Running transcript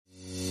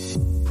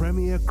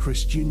Premier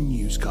Christian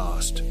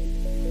Newscast.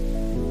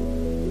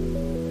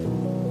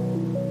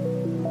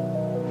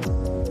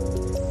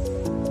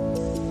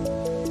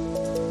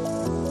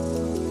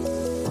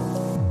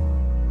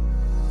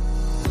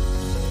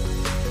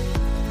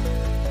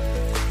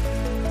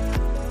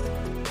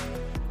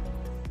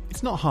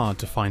 It's not hard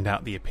to find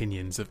out the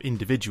opinions of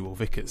individual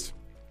vicars.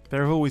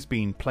 There have always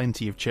been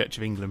plenty of Church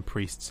of England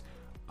priests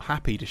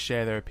happy to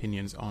share their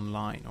opinions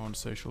online or on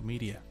social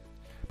media.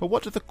 But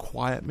what do the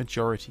quiet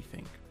majority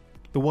think?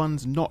 The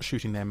ones not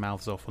shooting their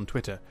mouths off on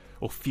Twitter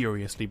or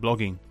furiously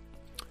blogging?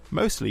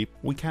 Mostly,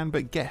 we can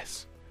but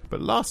guess.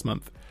 But last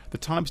month, the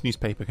Times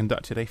newspaper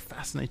conducted a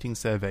fascinating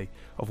survey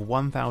of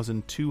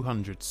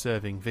 1,200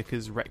 serving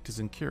vicars, rectors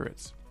and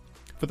curates.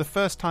 For the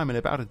first time in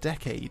about a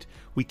decade,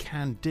 we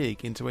can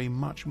dig into a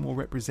much more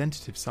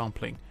representative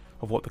sampling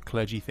of what the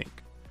clergy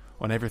think,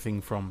 on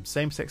everything from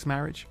same-sex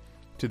marriage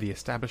to the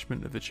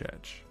establishment of the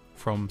church,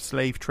 from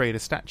slave trader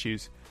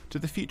statues to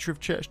the future of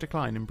church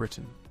decline in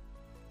Britain.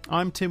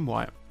 I'm Tim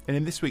Wyatt, and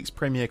in this week's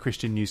Premier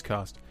Christian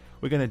Newscast,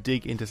 we're going to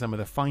dig into some of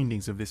the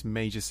findings of this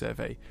major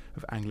survey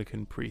of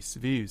Anglican priests'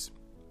 views.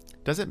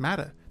 Does it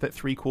matter that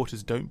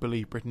 3/4 don't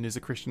believe Britain is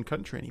a Christian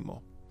country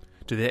anymore?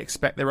 Do they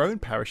expect their own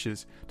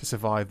parishes to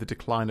survive the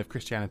decline of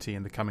Christianity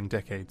in the coming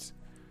decades?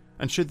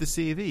 And should the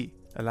C of E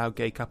allow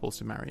gay couples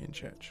to marry in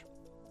church?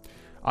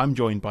 I'm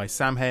joined by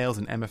Sam Hales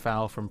and Emma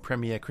Fowle from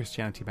Premier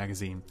Christianity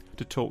magazine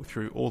to talk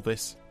through all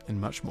this and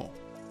much more.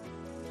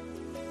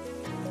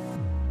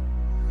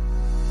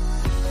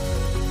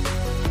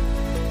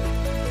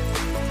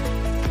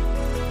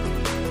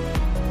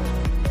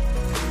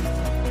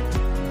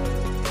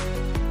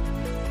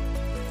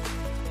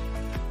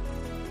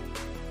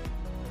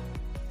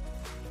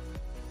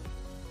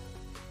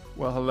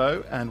 Well,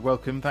 hello and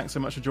welcome. Thanks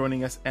so much for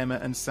joining us, Emma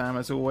and Sam,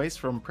 as always,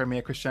 from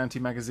Premier Christianity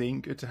magazine.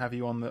 Good to have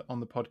you on the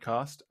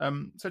podcast.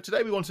 So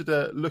today we wanted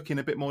to look in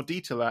a bit more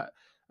detail at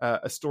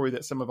a story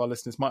that some of our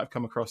listeners might have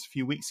come across a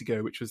few weeks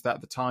ago, which was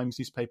that the Times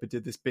newspaper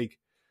did this big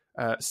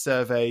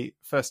survey.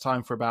 First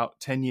time for about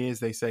 10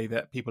 years, they say,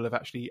 that people have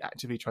actually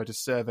actively tried to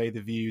survey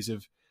the views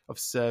of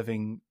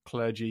serving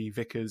clergy,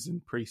 vicars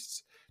and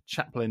priests,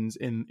 chaplains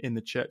in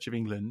the Church of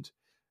England.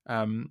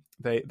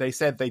 They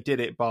said they did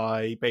it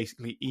by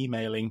basically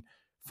emailing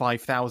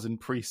 5,000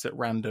 priests at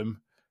random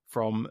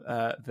from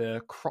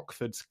the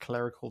Crockford's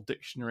Clerical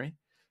Dictionary,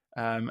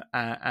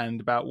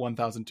 and about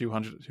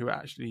 1,200 who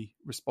actually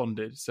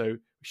responded. So we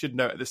should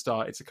note at the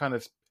start, it's a kind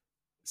of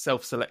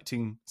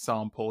self-selecting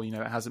sample. You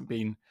know, it hasn't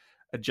been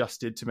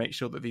adjusted to make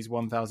sure that these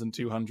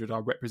 1,200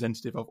 are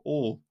representative of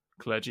all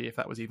clergy, if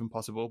that was even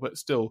possible, but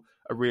still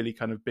a really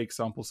kind of big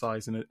sample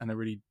size and a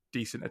really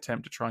decent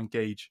attempt to try and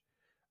gauge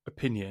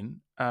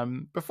opinion.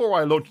 Before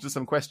I launch into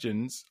some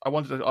questions, I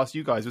wanted to ask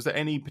you guys, was there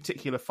any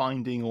particular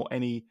finding or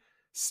any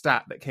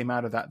stat that came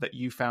out of that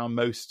you found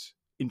most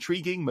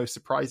intriguing, most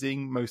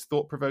surprising, most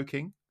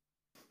thought-provoking?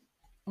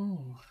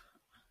 Oh,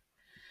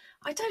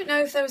 I don't know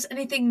if there was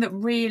anything that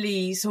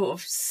really sort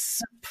of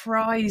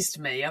surprised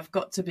me, I've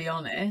got to be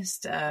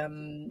honest.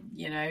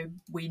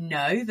 We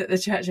know that the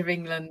Church of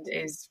England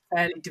is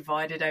fairly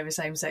divided over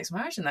same-sex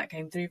marriage, and that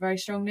came through very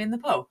strongly in the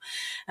poll.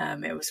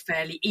 It was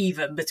fairly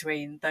even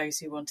between those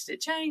who wanted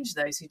it changed,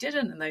 those who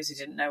didn't, and those who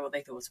didn't know what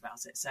they thought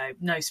about it. So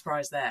no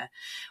surprise there.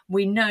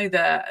 We know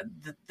that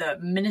the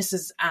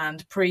ministers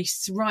and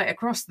priests right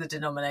across the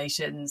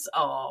denominations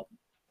are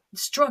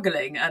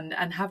struggling and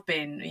have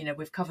been.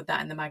 We've covered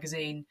that in the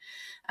magazine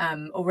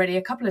already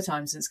a couple of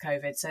times since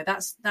COVID, so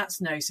that's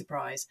no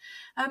surprise.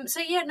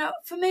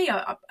 For me,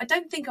 I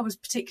don't think I was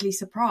particularly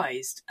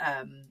surprised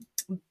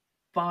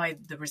by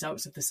the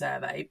results of the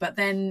survey, but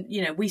then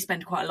we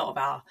spend quite a lot of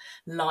our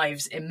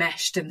lives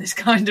enmeshed in this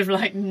kind of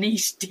like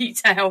niche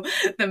detail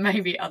that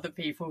maybe other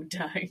people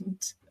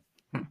don't.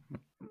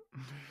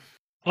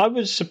 I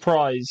was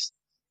surprised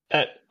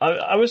at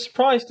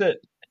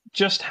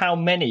just how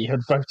many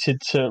had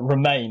voted to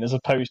remain as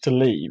opposed to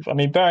leave. I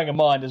mean, bearing in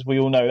mind, as we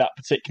all know, that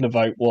particular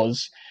vote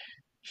was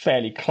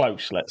fairly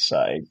close, let's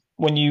say.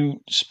 When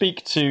you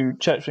speak to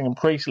Church of England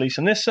priests, at least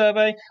in this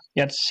survey,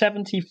 you had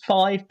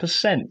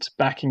 75%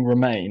 backing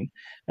remain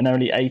and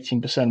only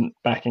 18%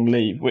 backing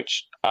leave,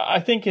 which I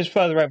think is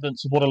further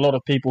evidence of what a lot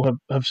of people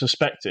have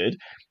suspected,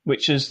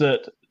 which is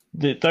that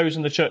those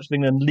in the Church of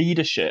England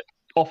leadership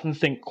often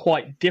think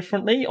quite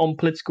differently on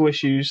political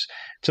issues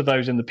to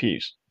those in the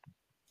pews.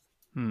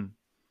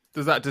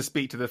 Does that just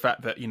speak to the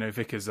fact that,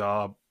 vicars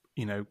are,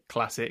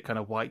 classic kind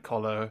of white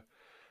collar,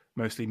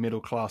 mostly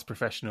middle class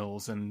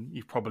professionals, and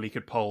you probably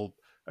could poll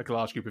a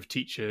large group of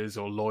teachers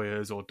or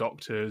lawyers or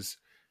doctors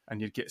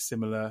and you'd get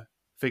similar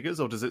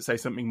figures? Or does it say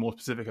something more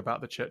specific about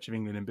the Church of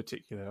England in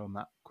particular on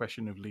that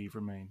question of leave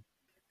remain?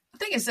 I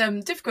think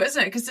it's difficult,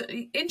 isn't it? Because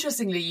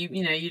interestingly,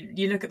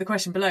 you look at the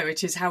question below,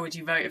 which is how would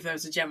you vote if there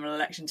was a general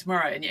election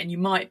tomorrow, and you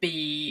might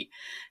be,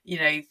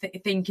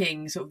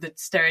 thinking sort of the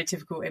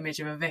stereotypical image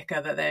of a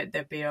vicar that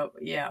there'd be a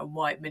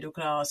white middle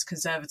class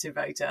conservative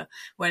voter,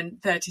 when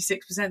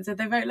 36% said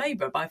they vote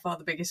Labour, by far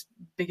the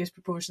biggest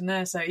proportion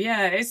there. So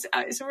yeah, it's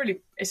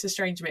a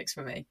strange mix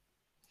for me.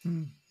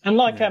 And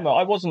like Emma,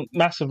 I wasn't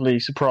massively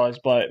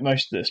surprised by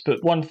most of this,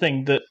 but one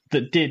thing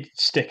that did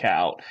stick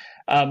out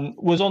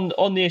was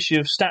on the issue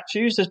of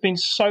statues. There's been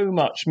so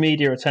much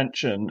media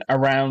attention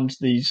around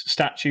these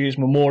statues,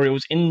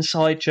 memorials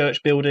inside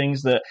church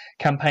buildings that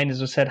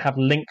campaigners have said have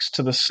links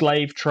to the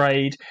slave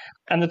trade.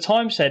 And the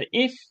Times said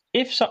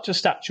if such a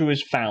statue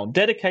is found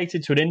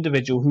dedicated to an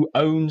individual who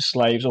owned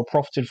slaves or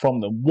profited from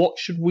them, what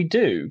should we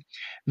do?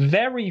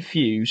 Very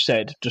few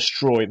said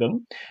destroy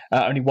them,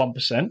 only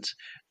 1%.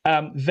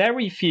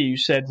 Very few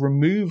said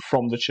remove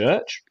from the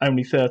church,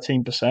 only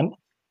 13%.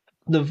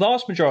 The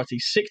vast majority,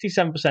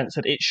 67%,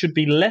 said it should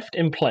be left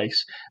in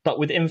place, but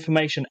with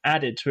information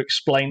added to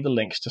explain the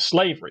links to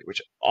slavery,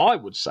 which I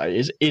would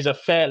say is a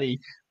fairly,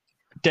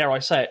 dare I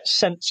say it,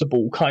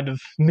 sensible kind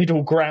of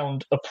middle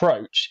ground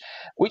approach,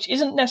 which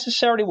isn't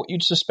necessarily what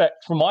you'd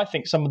suspect from, I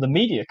think, some of the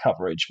media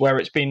coverage, where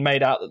it's been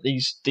made out that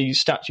these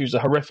statues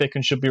are horrific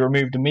and should be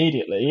removed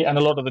immediately, and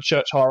a lot of the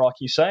church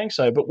hierarchy saying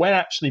so. But when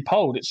actually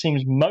polled, it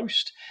seems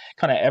most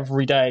kind of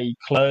everyday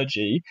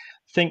clergy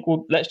think,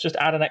 well, let's just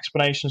add an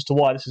explanation as to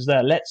why this is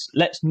there.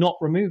 Let's not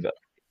remove it.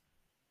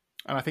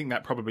 And I think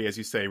that probably, as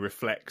you say,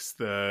 reflects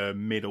the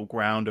middle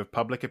ground of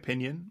public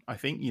opinion. I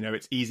think,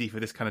 it's easy for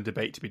this kind of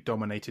debate to be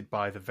dominated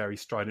by the very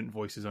strident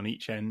voices on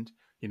each end.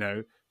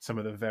 Some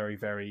of the very,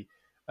 very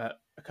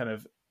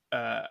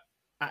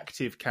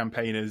active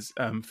campaigners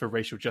for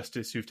racial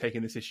justice who've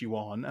taken this issue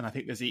on. And I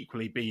think there's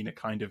equally been a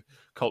kind of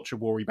culture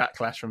war-y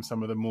backlash from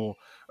some of the more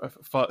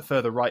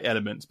further right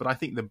elements. But I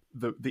think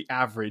the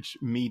average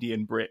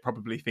median Brit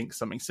probably thinks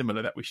something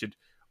similar, that we should,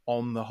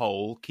 on the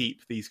whole,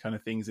 keep these kind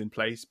of things in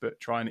place,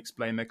 but try and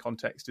explain their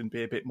context and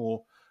be a bit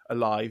more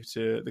alive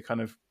to the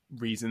kind of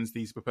reasons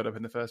these were put up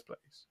in the first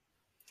place.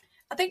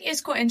 I think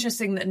it's quite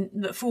interesting that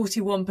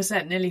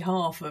 41%, nearly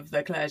half of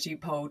the clergy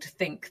polled,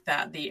 think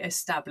that the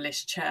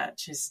established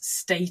church's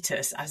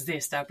status as the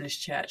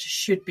established church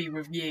should be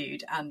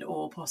reviewed and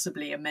or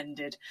possibly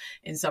amended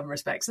in some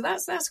respects. So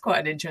that's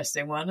quite an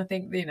interesting one. I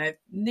think,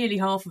 nearly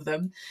half of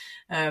them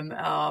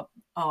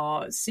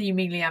are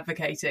seemingly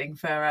advocating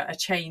for a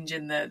change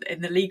in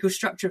the legal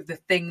structure of the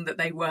thing that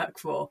they work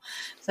for.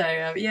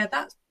 So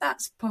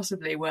that's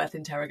possibly worth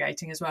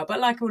interrogating as well. But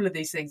like all of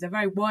these things, they're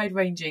very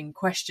wide-ranging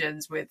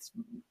questions with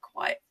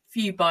quite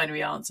few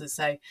binary answers.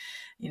 So,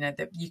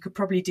 that you could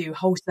probably do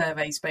whole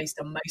surveys based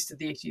on most of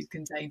the issues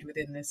contained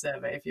within this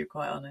survey, if you're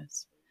quite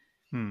honest.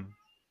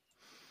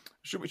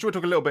 Should we talk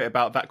a little bit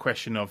about that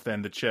question of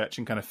then the church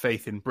and kind of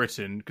faith in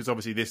Britain? Because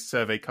obviously this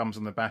survey comes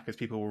on the back, as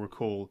people will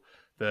recall,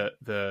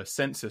 the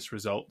census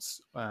results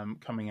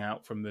coming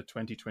out from the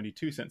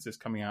 2022 census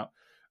coming out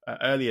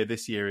earlier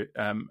this year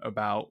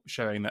about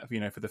showing that,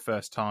 for the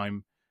first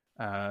time,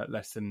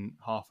 less than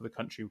half of the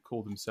country would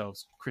call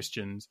themselves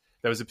Christians.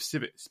 There was a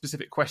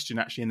specific question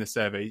actually in the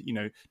survey,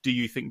 do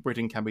you think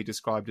Britain can be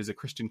described as a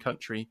Christian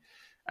country?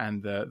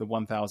 And the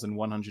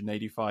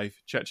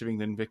 1,185 Church of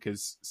England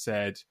vicars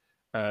said,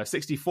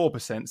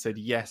 64% said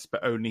yes,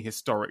 but only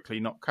historically,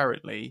 not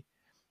currently.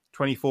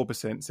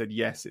 24% said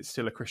yes, it's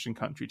still a Christian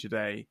country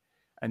today.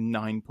 And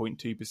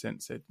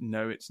 9.2% said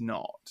no, it's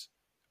not.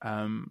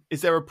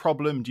 Is there a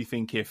problem, do you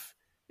think, if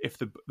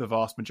the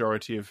vast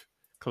majority of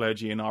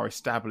clergy in our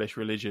established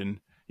religion,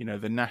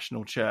 the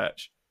national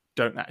church,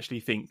 don't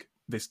actually think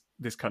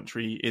this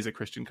country is a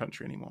Christian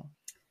country anymore?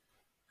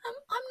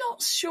 I'm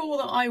not sure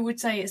that I would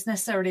say it's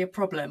necessarily a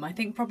problem. I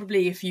think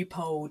probably if you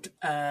polled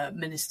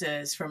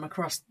ministers from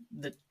across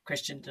the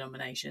Christian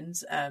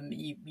denominations,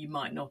 you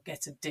might not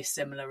get a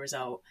dissimilar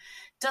result.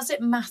 Does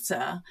it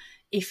matter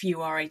if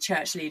you are a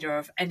church leader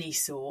of any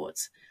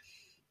sort,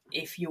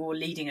 if you're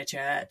leading a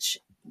church,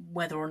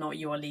 whether or not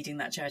you are leading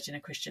that church in a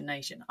Christian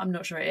nation? I'm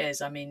not sure it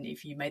is. I mean,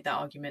 if you made that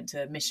argument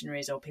to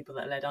missionaries or people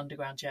that led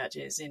underground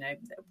churches,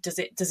 does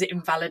it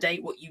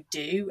invalidate what you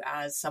do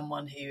as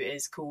someone who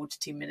is called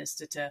to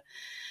minister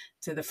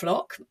to the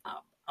flock?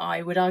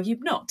 I would argue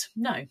not.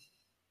 No.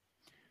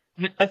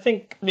 I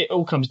think it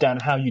all comes down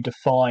to how you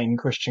define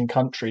Christian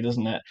country,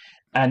 doesn't it?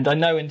 And I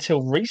know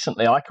until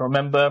recently, I can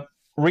remember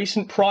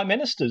recent prime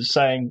ministers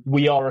saying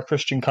we are a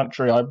Christian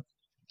country.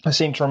 I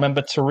seem to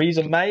remember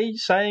Theresa May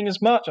saying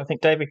as much. I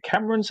think David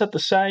Cameron said the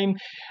same.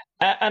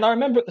 And I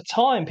remember at the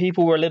time,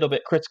 people were a little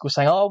bit critical,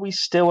 saying, are we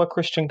still a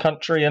Christian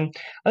country? And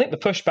I think the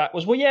pushback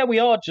was, well, yeah, we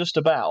are just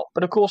about.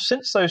 But of course,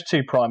 since those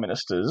two prime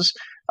ministers,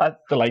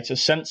 the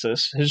latest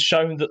census has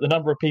shown that the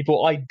number of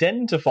people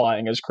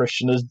identifying as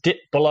Christian has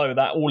dipped below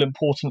that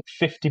all-important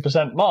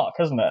 50% mark,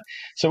 hasn't it?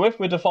 So if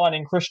we're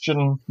defining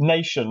Christian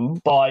nation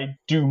by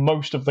do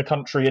most of the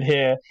country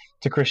adhere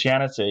to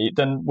Christianity,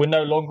 then we're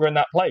no longer in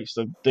that place.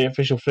 The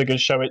official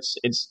figures show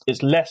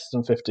it's less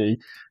than 50%.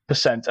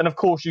 And of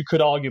course, you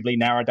could arguably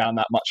narrow down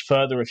that much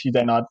further if you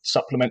then had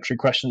supplementary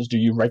questions. Do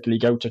you regularly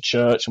go to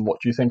church? And what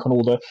do you think on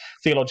all the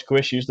theological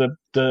issues?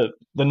 The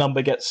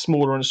number gets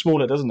smaller and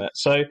smaller, doesn't it?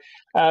 So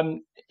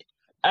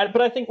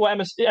But I think what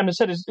Emma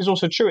said is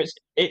also true.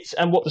 It's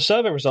and what the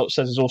survey result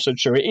says is also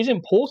true. It is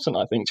important,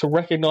 I think, to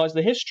recognise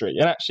the history.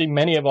 And actually,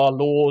 many of our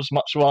laws,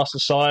 much of our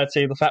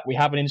society, the fact we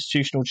have an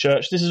institutional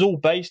church, this is all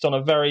based on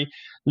a very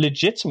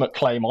legitimate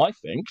claim, I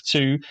think,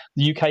 to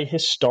the UK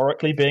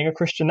historically being a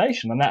Christian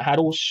nation. And that had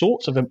all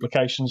sorts of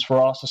implications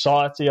for our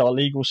society, our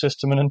legal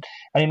system, and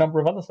any number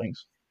of other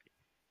things.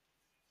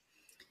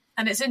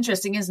 And it's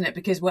interesting, isn't it?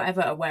 Because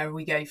where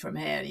we go from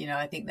here,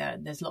 I think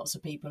there's lots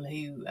of people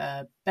who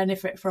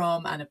benefit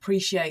from and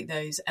appreciate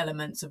those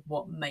elements of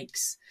what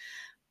makes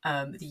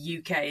the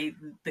UK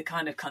the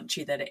kind of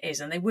country that it is.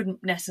 And they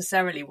wouldn't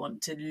necessarily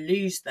want to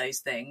lose those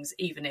things,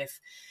 even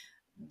if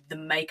the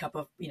makeup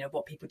of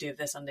what people do with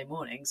their Sunday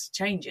mornings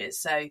changes.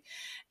 So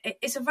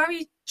it's a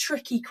very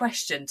tricky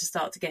question to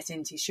start to get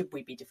into. Should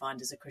we be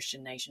defined as a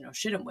Christian nation or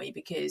shouldn't we?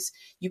 Because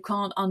you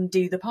can't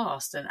undo the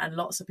past, and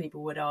lots of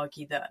people would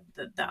argue that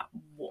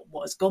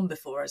what has gone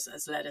before us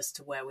has led us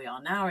to where we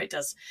are now. It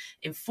does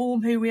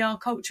inform who we are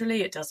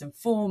culturally. It does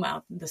inform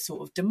the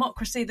sort of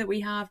democracy that we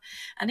have,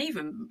 and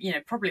even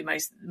probably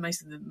most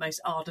of the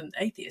most ardent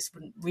atheists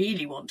wouldn't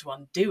really want to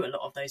undo a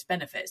lot of those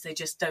benefits. They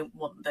just don't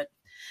want the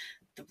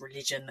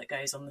religion that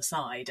goes on the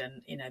side.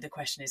 And the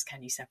question is,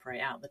 can you separate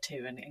out the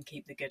two and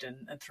keep the good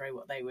and throw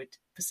what they would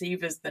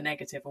perceive as the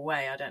negative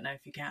away? I don't know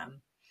if you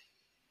can.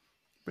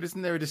 But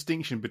isn't there a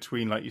distinction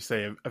between, like you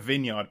say, a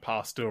vineyard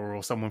pastor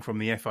or someone from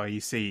the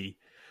FIEC,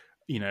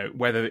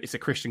 whether it's a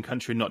Christian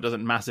country or not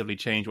doesn't massively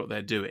change what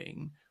they're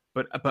doing,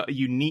 but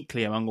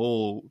uniquely among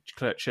all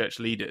church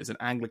leaders, an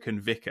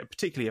Anglican vicar,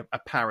 particularly a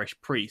parish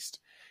priest,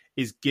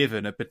 is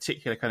given a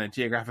particular kind of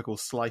geographical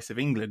slice of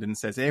England and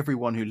says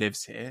everyone who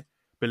lives here,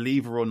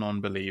 believer or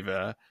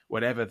non-believer,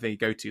 whatever they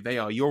go to, they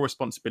are your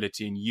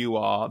responsibility and you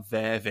are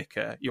their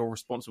vicar. You're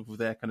responsible for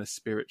their kind of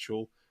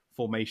spiritual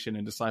formation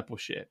and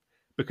discipleship,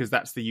 because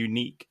that's the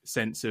unique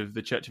sense of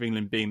the Church of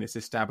England being this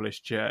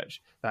established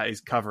church that is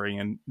covering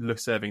and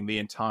serving the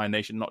entire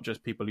nation, not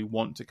just people who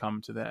want to come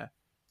to their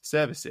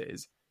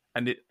services.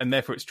 And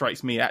therefore it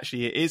strikes me,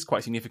 actually, it is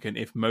quite significant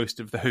if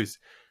most of those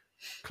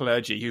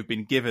clergy who've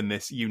been given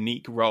this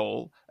unique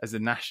role as the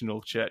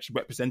national church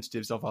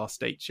representatives of our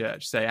state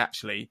church say,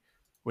 actually,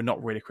 we're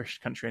not really a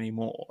Christian country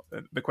anymore.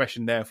 The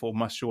question, therefore,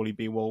 must surely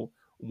be, well,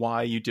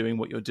 why are you doing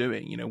what you're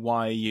doing?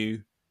 Why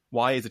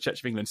is the Church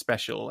of England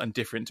special and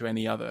different to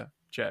any other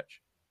church?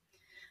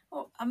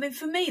 Well, I mean,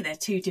 for me, those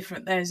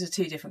are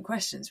two different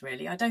questions,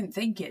 really. I don't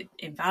think it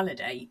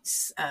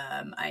invalidates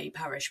a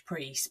parish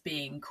priest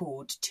being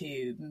called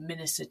to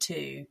minister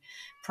to,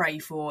 pray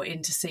for,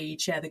 intercede,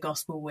 share the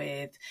gospel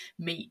with,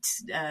 meet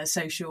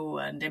social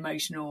and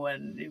emotional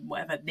and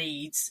whatever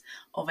needs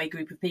of a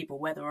group of people,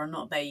 whether or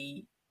not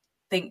they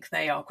think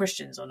they are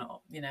Christians or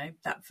not.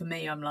 That for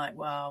me, I'm like,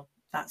 well,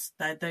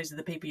 those are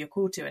the people you're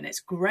called to. And it's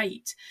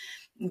great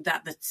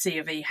that the C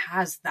of E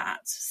has that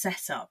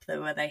set up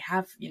where they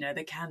have,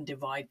 they can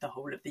divide the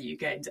whole of the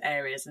UK into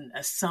areas and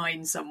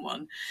assign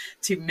someone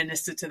to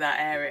minister to that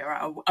area.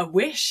 I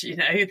wish,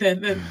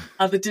 the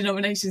other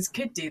denominations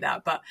could do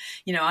that. But,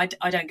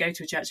 I don't go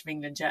to a Church of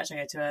England church. I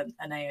go to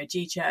an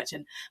AOG church,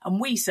 and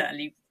we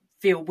certainly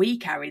feel we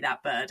carry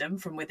that burden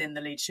from within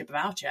the leadership of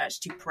our church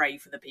to pray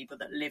for the people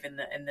that live in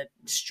the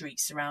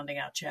streets surrounding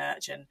our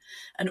church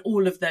and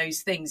all of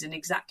those things in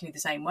exactly the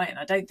same way. And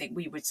I don't think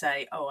we would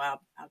say, oh, our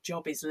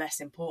job is less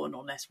important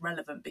or less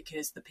relevant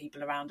because the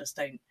people around us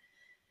don't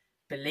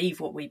believe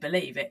what we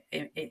believe. It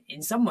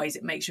in some ways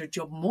it makes your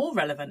job more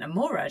relevant and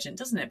more urgent,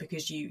 doesn't it?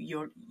 Because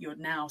you're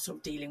now sort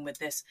of dealing with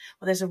this.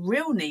 Well, there's a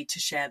real need to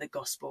share the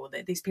gospel.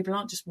 That these people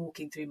aren't just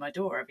walking through my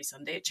door every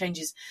Sunday. It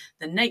changes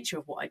the nature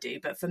of what I do,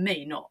 but for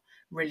me, not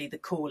really the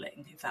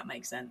calling, if that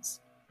makes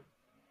sense.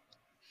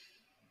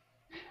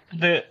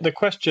 The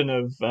question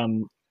of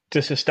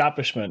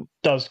disestablishment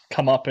does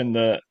come up in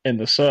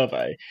the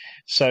survey.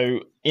 So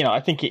I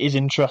think it is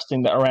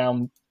interesting that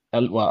around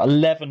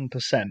 11%,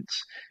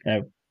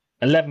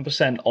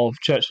 11% of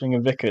Church of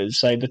England vicars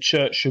say the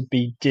church should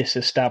be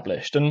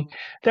disestablished, and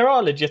there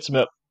are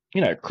legitimate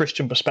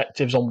Christian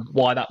perspectives on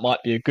why that might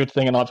be a good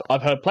thing. And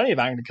I've heard plenty of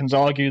Anglicans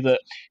argue that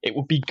it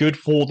would be good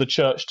for the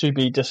church to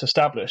be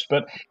disestablished.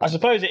 But I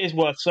suppose it is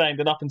worth saying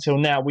that up until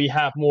now, we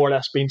have more or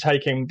less been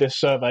taking this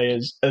survey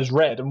as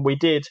read. And we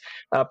did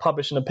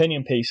publish an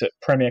opinion piece at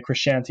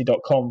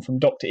premierchristianity.com from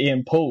Dr.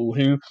 Ian Poole,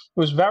 who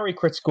was very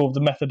critical of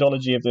the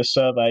methodology of this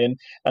survey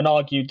and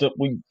argued that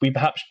we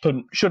perhaps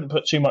shouldn't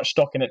put too much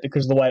stock in it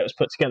because of the way it was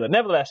put together.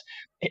 Nevertheless,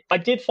 I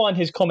did find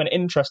his comment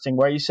interesting,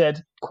 where he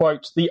said,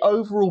 quote, "The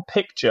overall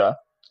picture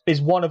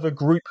is one of a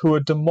group who are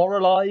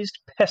demoralised,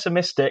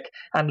 pessimistic,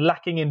 and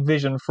lacking in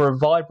vision for a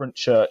vibrant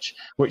church,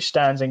 which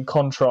stands in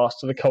contrast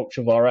to the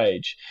culture of our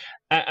age."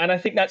 And I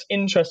think that's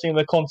interesting in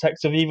the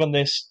context of even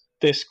this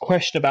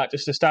question about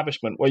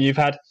disestablishment, where you've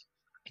had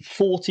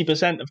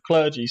 40% of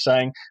clergy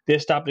saying the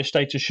established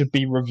status should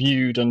be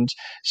reviewed and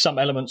some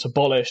elements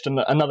abolished, and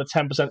another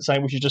 10%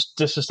 saying we should just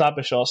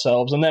disestablish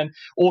ourselves. And then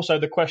also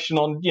the question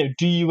on,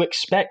 do you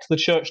expect the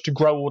church to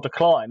grow or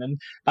decline?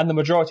 And the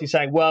majority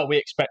saying, well, we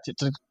expect it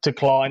to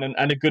decline,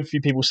 and a good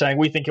few people saying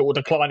we think it will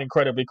decline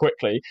incredibly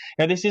quickly.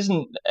 This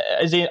isn't,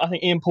 I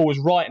think Ian Paul was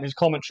right in his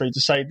commentary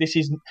to say this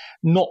is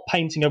not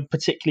painting a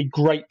particularly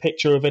great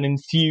picture of an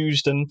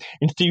enthused and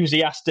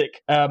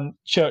enthusiastic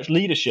church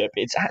leadership.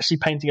 It's actually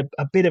painting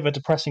a bit of a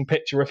depressing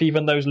picture if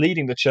even those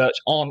leading the church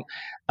aren't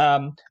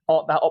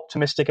that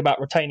optimistic about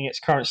retaining its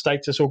current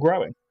status or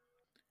growing.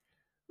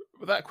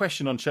 Well, that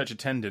question on church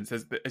attendance,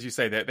 as you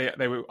say,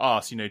 they were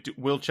asked,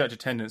 will church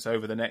attendance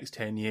over the next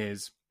 10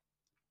 years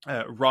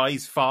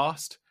rise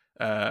fast?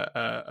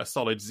 A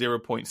solid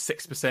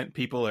 0.6%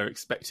 people are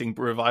expecting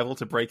revival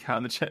to break out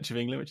in the Church of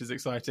England, which is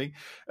exciting.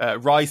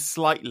 Rise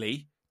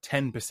slightly,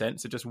 10%,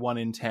 so just 1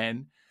 in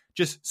 10.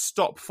 Just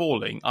stop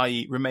falling,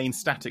 i.e. remain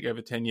static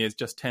over 10 years,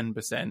 just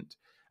 10%.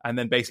 And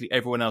then basically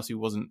everyone else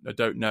who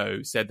don't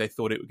know, said they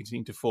thought it would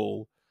continue to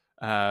fall.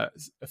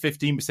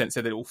 15%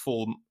 said that it will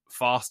fall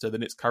faster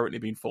than it's currently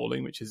been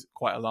falling, which is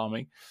quite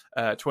alarming.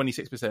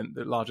 26%,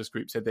 the largest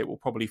group, said they will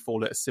probably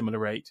fall at a similar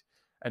rate.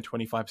 And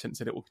 25%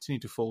 said it will continue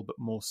to fall, but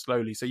more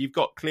slowly. So you've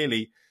got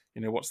clearly,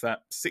 what's that,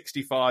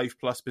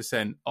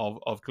 65+%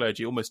 of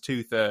clergy, almost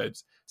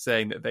 2/3,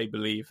 saying that they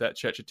believe that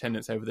church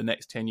attendance over the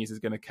next 10 years is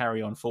going to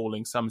carry on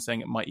falling. Some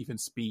saying it might even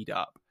speed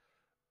up.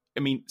 I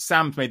mean,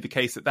 Sam's made the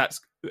case that that's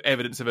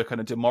evidence of a kind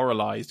of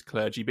demoralised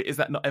clergy, but is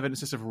that not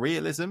evidence just of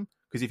realism?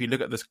 Because if you look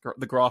at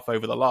the graph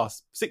over the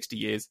last 60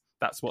 years,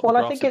 that's what. Well,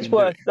 I think it's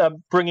worth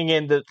bringing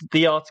in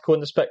the article in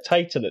The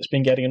Spectator that's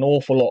been getting an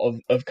awful lot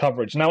of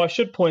coverage. Now, I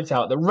should point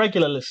out that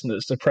regular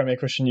listeners to Premier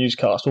Christian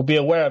Newscast will be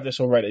aware of this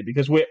already,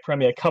 because we at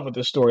Premier covered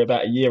this story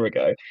about a year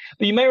ago.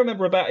 But you may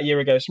remember about a year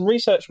ago, some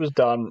research was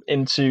done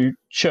into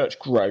church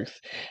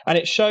growth, and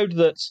it showed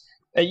that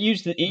it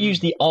used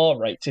the R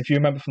rate. If you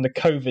remember from the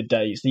COVID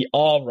days, the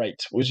R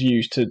rate was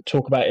used to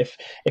talk about if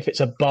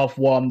it's above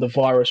 1, the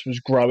virus was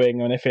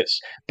growing, and if it's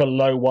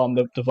below 1,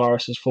 the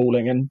virus is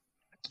falling. And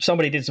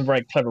somebody did some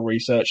very clever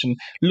research and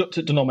looked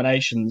at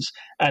denominations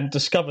and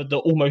discovered that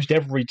almost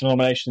every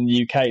denomination in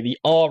the UK, the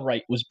R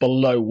rate was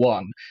below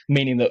 1,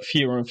 meaning that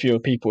fewer and fewer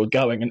people were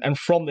going. And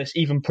from this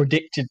even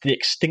predicted the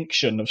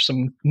extinction of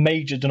some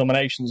major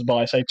denominations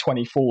by, say,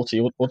 2040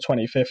 or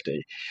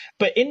 2050.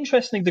 But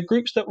interestingly, the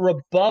groups that were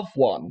above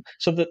 1,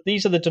 so that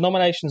these are the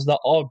denominations that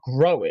are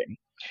growing,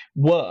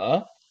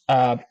 were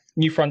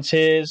New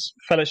Frontiers,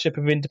 Fellowship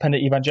of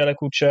Independent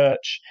Evangelical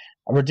Church,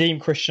 Redeemed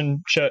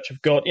Christian Church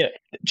of God,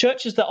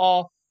 churches that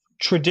are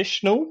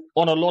traditional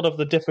on a lot of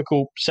the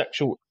difficult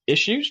sexual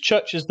issues,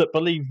 churches that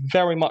believe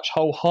very much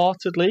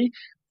wholeheartedly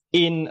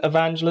in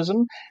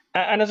evangelism.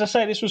 And as I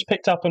say, this was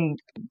picked up and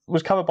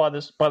was covered by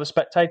the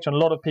Spectator, and a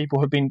lot of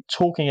people have been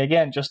talking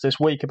again just this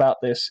week about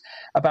this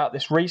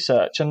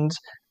research. And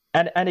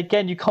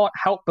again, you can't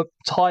help but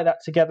tie that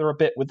together a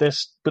bit with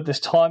this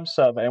Times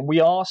survey, and we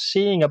are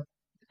seeing a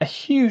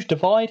huge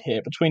divide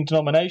here between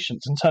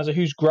denominations in terms of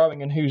who's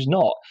growing and who's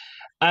not.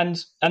 And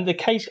the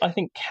case, I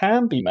think,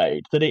 can be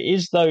made that it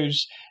is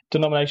those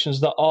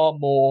denominations that are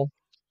more,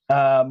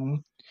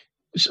 arguably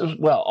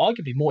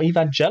more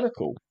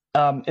evangelical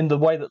in the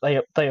way that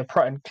they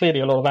approach. And clearly,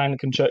 a lot of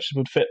Anglican churches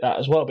would fit that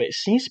as well. But it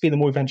seems to be the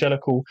more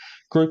evangelical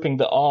grouping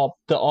that are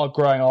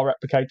growing, are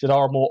replicated,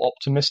 are more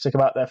optimistic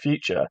about their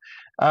future.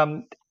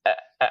 And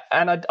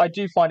I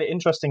do find it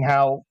interesting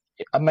how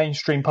a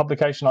mainstream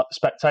publication like The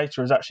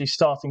Spectator is actually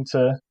starting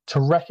to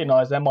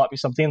recognise there might be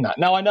something in that.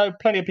 Now, I know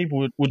plenty of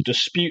people would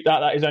dispute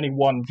that. That is only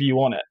one view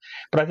on it.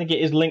 But I think it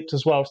is linked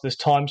as well to this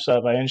Times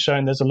survey and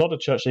showing there's a lot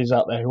of church leaders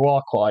out there who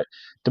are quite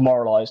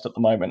demoralised at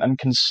the moment and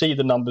can see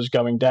the numbers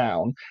going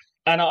down.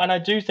 And I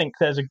do think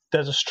there's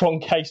a strong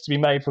case to be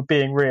made for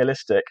being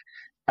realistic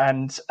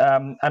and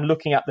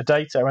looking at the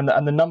data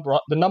and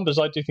the numbers.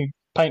 I do think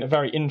paint a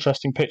very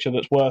interesting picture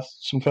that's worth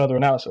some further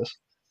analysis.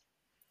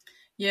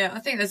 Yeah, I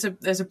think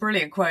there's a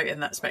brilliant quote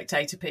in that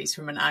Spectator piece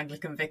from an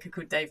Anglican vicar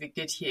called David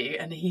Goodhue,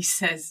 and he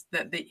says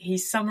that he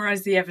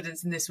summarised the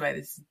evidence in this way,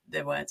 this is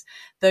their words: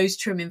 those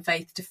trim in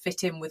faith to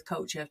fit in with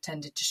culture have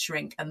tended to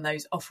shrink, and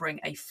those offering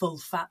a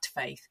full-fat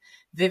faith,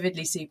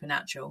 vividly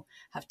supernatural,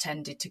 have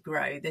tended to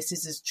grow. This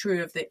is as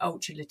true of the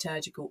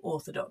ultra-liturgical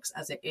Orthodox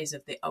as it is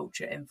of the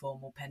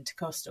ultra-informal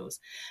Pentecostals.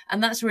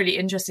 And that's really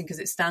interesting because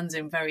it stands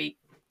in very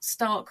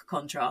stark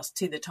contrast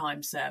to the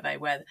Times survey,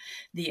 where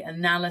the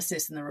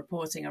analysis and the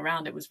reporting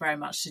around it was very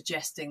much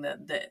suggesting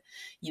that the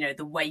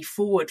way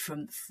forward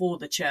for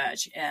the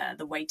church,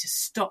 the way to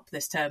stop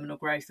this terminal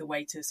growth, the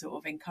way to sort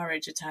of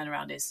encourage a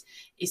turnaround is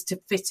to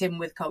fit in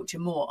with culture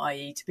more,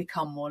 i.e. to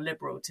become more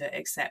liberal, to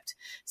accept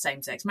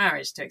same-sex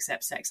marriage, to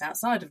accept sex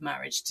outside of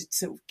marriage, to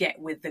sort of get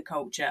with the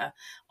culture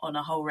on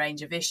a whole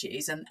range of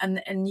issues.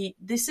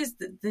 This is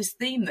this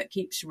theme that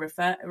keeps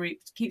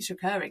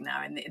recurring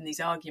now in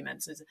these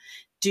arguments.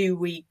 Do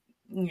we,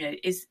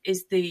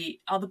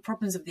 are the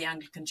problems of the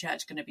Anglican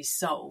Church going to be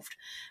solved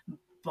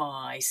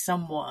by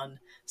someone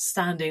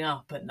standing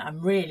up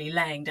and really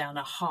laying down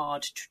a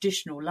hard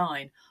traditional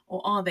line,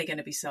 or are they going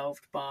to be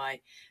solved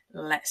by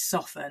let's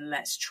soften,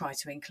 let's try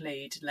to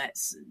include,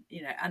 let's,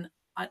 and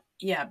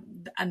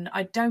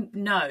I don't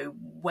know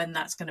when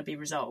that's going to be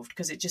resolved,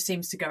 because it just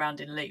seems to go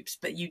around in loops.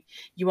 But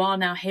you are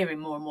now hearing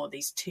more and more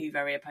these two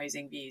very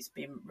opposing views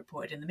being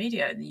reported in the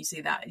media, and you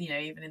see that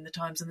even in the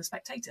Times and the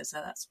Spectator.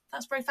 So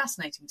that's very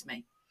fascinating to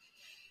me.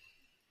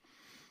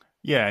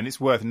 Yeah, and it's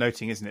worth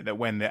noting, isn't it, that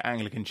when the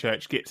Anglican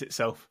Church gets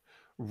itself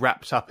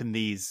wrapped up in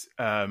these,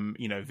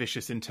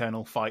 vicious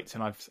internal fights,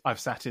 and I've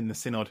sat in the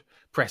Synod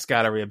press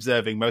gallery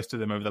observing most of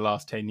them over the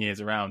last 10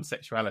 years around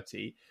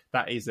sexuality.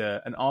 That is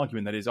an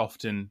argument that is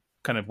often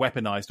kind of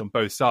weaponized on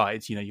both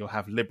sides. You'll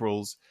have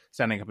liberals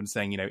standing up and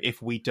saying,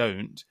 if we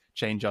don't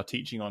change our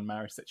teaching on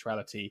marriage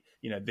sexuality,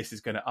 this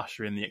is going to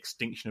usher in the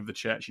extinction of the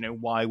church.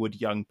 Why would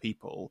young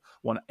people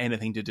want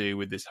anything to do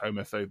with this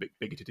homophobic,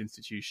 bigoted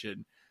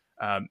institution?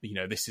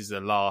 This is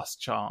a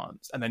last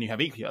chance. And then you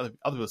have equally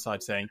other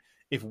side saying,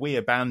 if we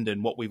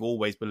abandon what we've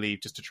always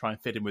believed just to try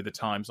and fit in with the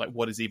times, like,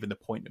 what is even the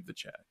point of the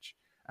church?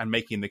 And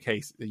making the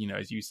case,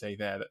 as you say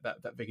there,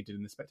 that Vicar did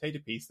in the Spectator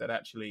piece, that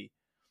actually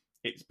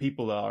it's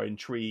people are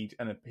intrigued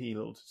and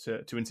appealed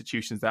to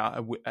institutions that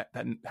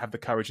have the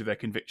courage of their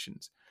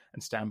convictions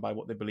and stand by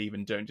what they believe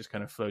and don't just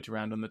kind of float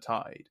around on the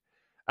tide.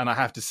 And I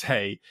have to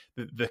say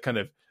that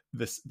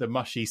the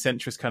mushy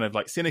centrist kind of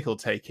like cynical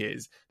take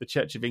is the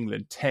Church of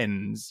England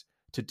tends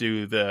to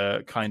do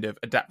the kind of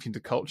adapting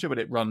to culture, but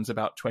it runs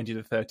about 20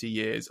 to 30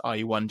 years,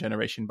 i.e. one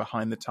generation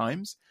behind the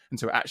times. And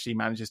so it actually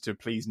manages to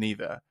please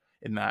neither,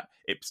 in that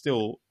it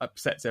still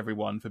upsets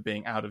everyone for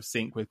being out of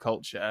sync with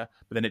culture,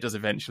 but then it does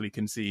eventually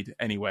concede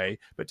anyway,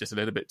 but just a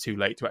little bit too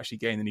late to actually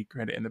gain any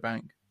credit in the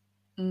bank.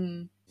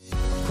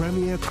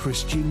 Premier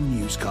Christian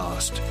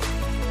Newscast.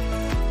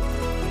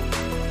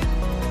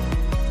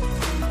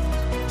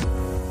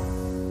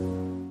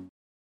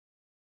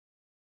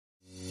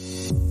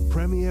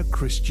 Premier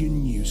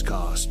Christian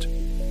Newscast.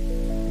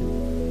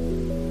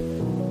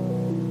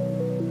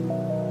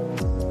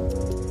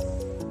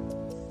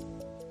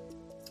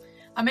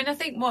 I mean, I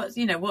think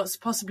what's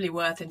possibly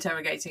worth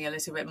interrogating a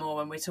little bit more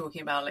when we're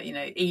talking about,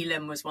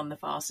 Elam was one of the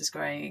fastest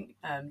growing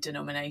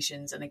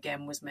denominations, and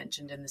again was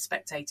mentioned in the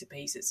Spectator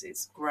piece.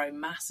 It's grown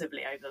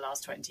massively over the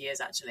last 20 years,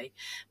 actually.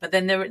 But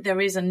then there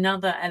is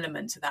another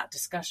element to that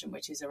discussion,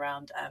 which is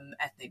around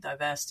ethnic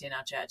diversity in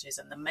our churches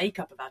and the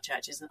makeup of our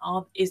churches,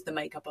 and is the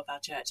makeup of our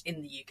church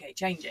in the UK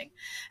changing,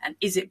 and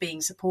is it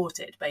being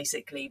supported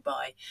basically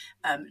by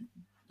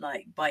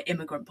by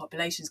immigrant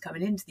populations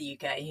coming into the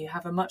UK who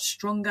have a much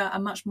stronger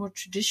and much more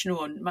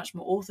traditional and much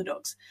more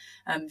orthodox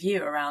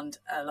view around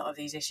a lot of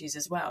these issues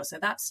as well. So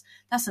that's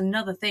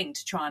another thing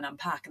to try and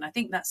unpack. And I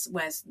think that's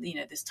where,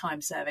 this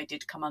Time survey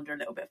did come under a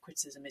little bit of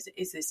criticism.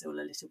 Is this all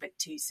a little bit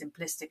too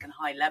simplistic and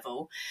high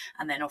level?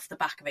 And then off the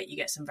back of it, you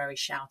get some very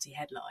shouty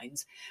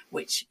headlines,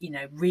 which,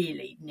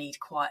 really need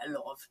quite a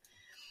lot of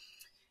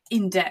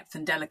in-depth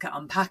and delicate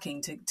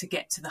unpacking to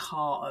get to the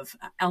heart of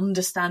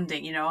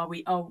understanding,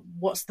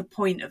 what's the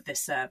point of this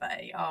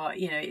survey?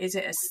 Is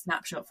it a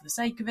snapshot for the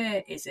sake of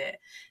it? Is it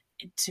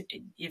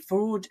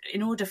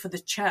in order for the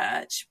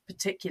church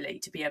particularly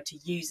to be able to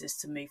use this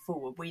to move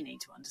forward, we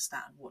need to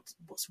understand what's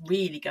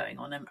really going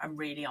on and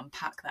really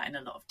unpack that in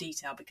a lot of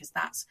detail, because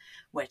that's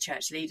where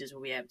church leaders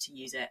will be able to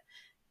use it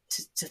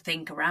to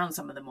think around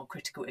some of the more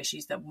critical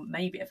issues that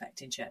may be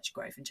affecting church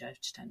growth and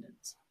church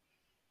attendance.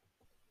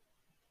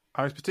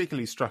 I was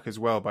particularly struck as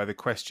well by the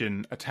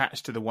question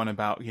attached to the one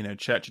about,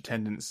 church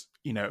attendance,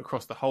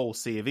 across the whole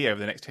C of E over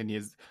the next 10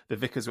 years. The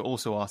vicars were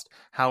also asked,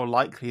 how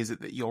likely is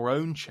it that your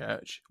own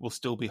church will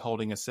still be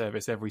holding a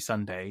service every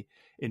Sunday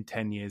in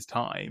 10 years'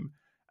 time?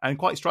 And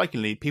quite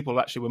strikingly, people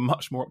actually were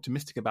much more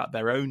optimistic about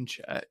their own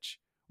church,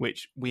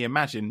 which we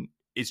imagine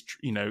is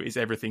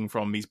everything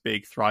from these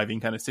big, thriving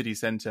kind of city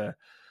centre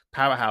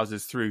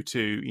powerhouses through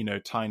to,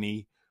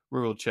 tiny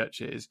rural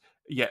churches.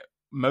 Yet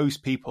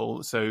most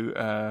people,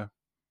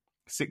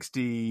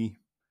 65%,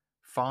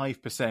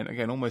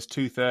 again, almost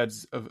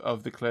 2/3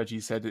 of the clergy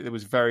said that it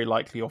was very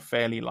likely or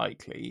fairly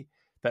likely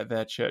that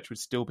their church would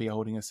still be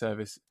holding a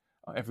service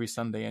every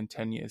Sunday in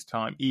 10 years'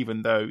 time,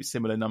 even though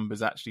similar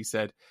numbers actually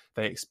said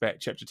they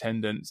expect church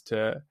attendance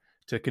to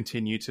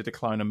continue to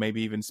decline or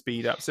maybe even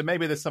speed up. So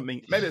maybe there's a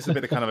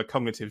bit of kind of a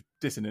cognitive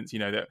dissonance,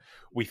 that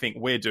we think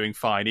we're doing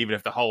fine, even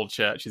if the whole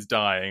church is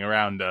dying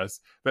around us.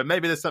 But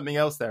maybe there's something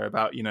else there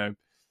about,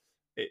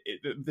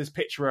 this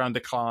picture around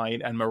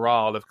decline and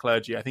morale of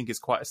clergy, I think, is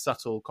quite a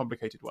subtle,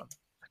 complicated one.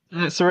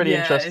 It's really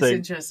interesting.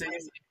 It's interesting.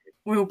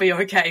 We'll be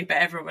okay, but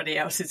everybody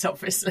else is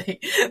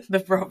obviously the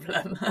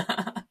problem.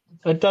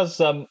 It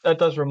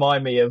does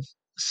remind me of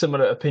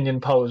similar opinion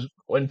polls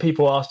when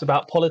people asked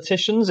about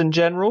politicians in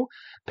general.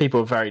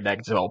 People are very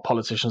negative. Oh,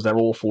 politicians, they're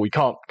awful. You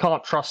can't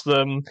trust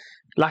them.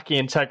 Lacking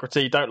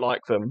integrity. Don't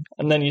like them.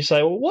 And then you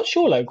say, well, what's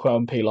your local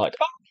MP like?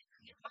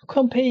 Oh,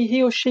 come on, P,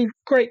 he or she,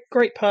 great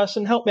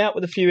person, help me out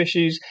with a few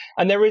issues.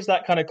 And there is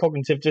that kind of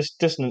cognitive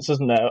dissonance,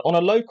 isn't there? On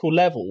a local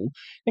level,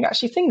 I think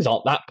actually things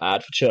aren't that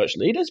bad for church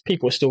leaders.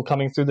 People are still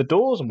coming through the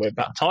doors, and we're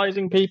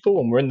baptizing people,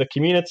 and we're in the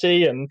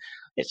community, and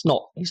it's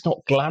not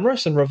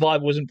glamorous, and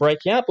revival isn't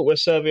breaking out, but we're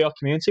serving our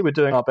community, we're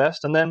doing our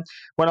best. And then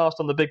when asked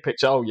on the big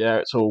picture, oh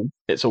yeah,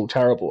 it's all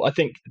terrible. I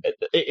think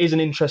it is an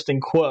interesting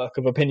quirk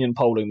of opinion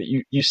polling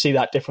that you see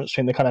that difference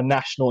between the kind of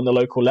national and the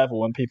local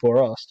level when people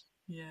are asked.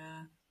 Yeah.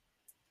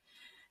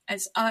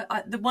 It's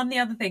the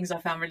other things I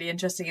found really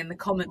interesting in the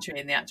commentary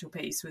in the actual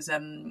piece was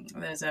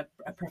there's a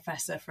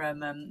professor from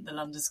the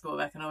London School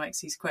of Economics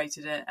who's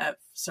quoted it,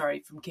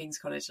 from King's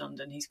College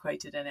London, he's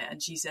quoted in it,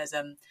 and she says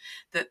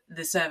that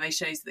the survey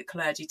shows that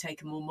clergy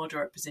take a more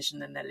moderate position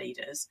than their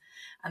leaders,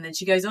 and then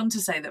she goes on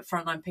to say that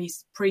frontline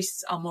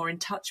priests are more in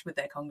touch with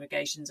their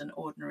congregations and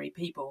ordinary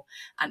people,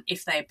 and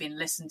if they had been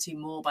listened to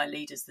more by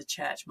leaders, the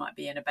church might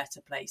be in a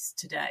better place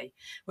today,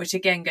 which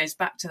again goes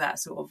back to that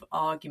sort of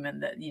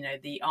argument that, you know,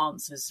 the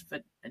answers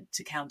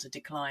to counter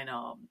decline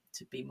are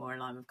to be more in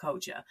line with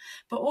culture,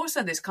 but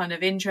also this kind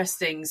of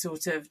interesting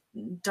sort of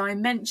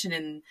dimension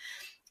in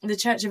the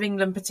Church of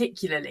England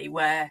particularly,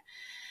 where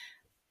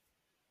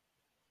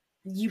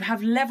you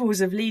have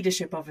levels of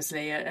leadership.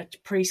 Obviously a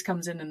priest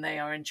comes in and they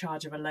are in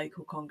charge of a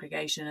local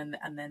congregation,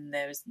 and then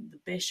there's the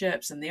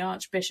bishops and the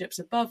archbishops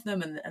above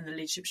them, and the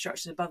leadership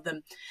structures above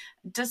them.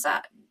 Does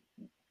that,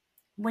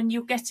 when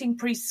you're getting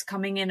priests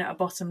coming in at a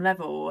bottom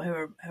level who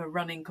are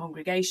running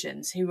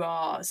congregations, who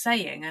are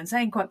saying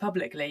quite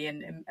publicly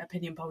in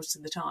opinion polls to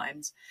the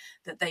Times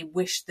that they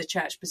wish the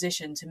church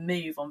position to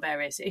move on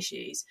various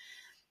issues,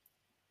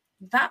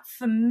 that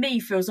for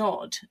me feels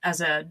odd as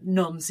a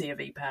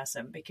non-COV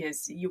person,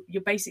 because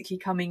you're basically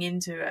coming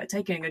into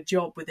taking a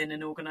job within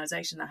an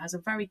organisation that has a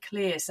very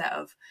clear set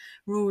of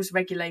rules,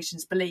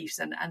 regulations, beliefs,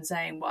 and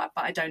saying, well,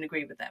 but I don't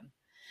agree with them,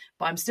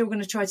 but I'm still going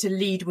to try to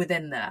lead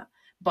within that.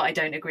 But I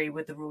don't agree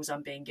with the rules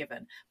I'm being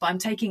given. But I'm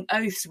taking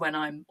oaths when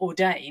I'm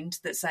ordained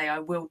that say I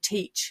will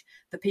teach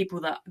the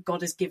people that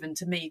God has given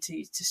to me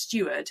to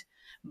steward,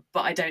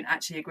 but I don't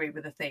actually agree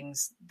with the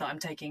things that I'm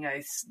taking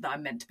oaths that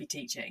I'm meant to be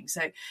teaching.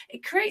 So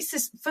it creates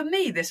this, for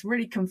me, this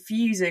really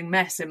confusing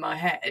mess in my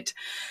head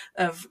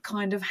of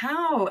kind of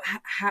how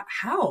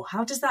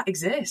does that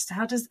exist?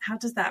 How does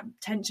that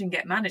tension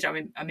get managed?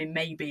 I mean,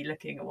 maybe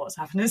looking at what's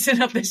happened in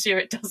Synod this year,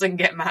 it doesn't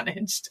get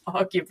managed,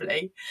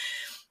 arguably.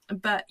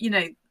 But, you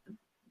know,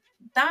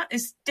 that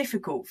is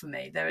difficult for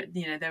me.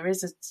 There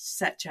is a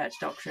set church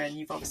doctrine.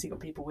 You've obviously got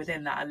people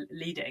within that are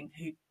leading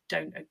who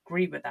don't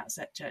agree with that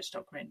set church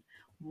doctrine.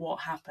 What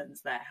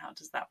happens there? How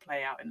does that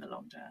play out in the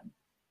long term?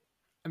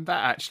 And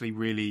that actually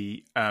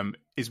really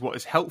is what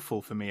is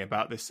helpful for me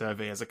about this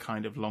survey as a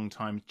kind of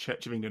long-time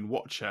Church of England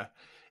watcher,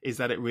 is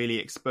that it really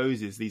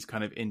exposes these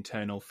kind of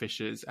internal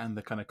fissures and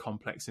the kind of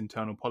complex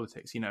internal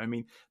politics. You know, I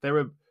mean,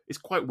 it's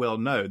quite well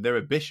known, there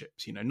are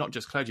bishops, you know, not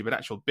just clergy, but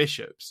actual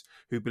bishops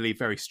who believe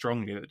very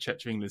strongly that the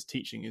Church of England's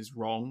teaching is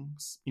wrong,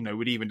 you know,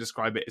 would even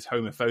describe it as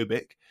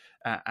homophobic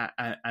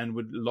and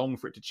would long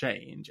for it to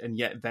change. And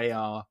yet they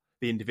are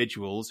the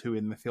individuals who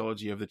in the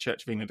theology of the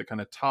Church of England are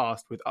kind of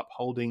tasked with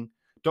upholding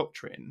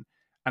doctrine.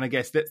 And I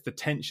guess that's the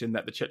tension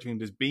that the Church of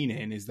England has been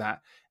in, is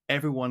that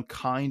everyone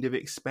kind of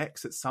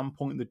expects at some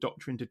point the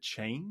doctrine to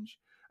change.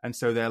 And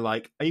so they're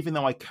like, even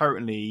though I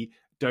currently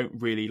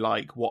don't really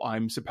like what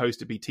I'm supposed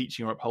to be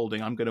teaching or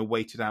upholding, I'm going to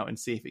wait it out and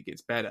see if it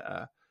gets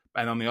better.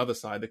 And on the other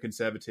side, the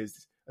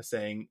Conservatives are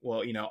saying,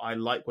 well, you know, I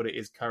like what it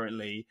is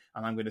currently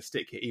and I'm going to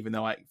stick it, even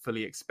though I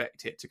fully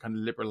expect it to kind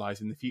of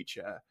liberalize in the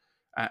future.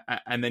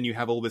 And then you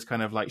have all this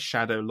kind of like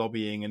shadow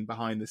lobbying and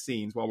behind the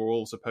scenes, while we're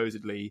all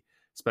supposedly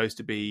supposed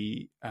to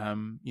be,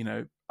 you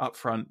know, up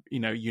front, you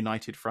know,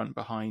 united front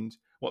behind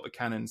what the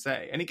canons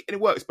say. And it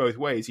works both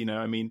ways, you know.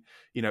 I mean,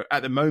 you know,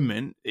 at the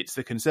moment, it's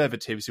the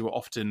Conservatives who are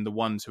often the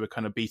ones who are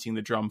kind of beating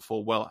the drum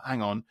for, well,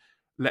 hang on,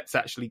 let's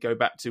actually go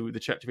back to the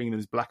Church of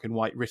England's black and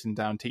white written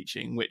down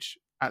teaching, which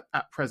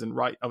at present,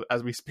 right,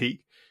 as we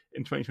speak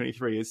in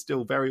 2023, is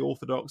still very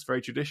orthodox,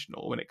 very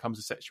traditional when it comes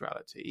to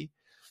sexuality.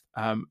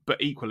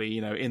 But equally,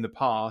 you know, in the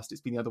past,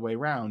 it's been the other way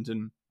around.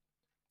 And,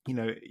 you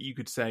know, you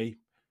could say,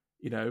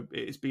 you know,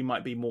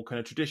 might be more kind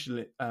of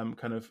traditional,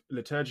 kind of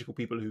liturgical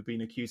people who've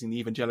been accusing the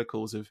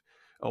evangelicals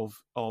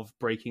of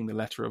breaking the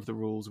letter of the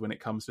rules when it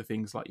comes to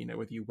things like, you know,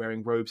 whether you're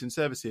wearing robes in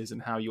services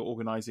and how you're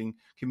organising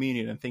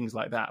communion and things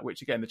like that.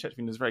 Which again, the Church of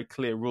England has very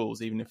clear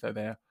rules, even if they're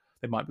there,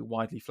 they might be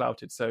widely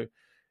flouted. So,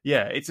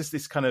 yeah, it's just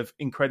this kind of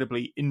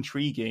incredibly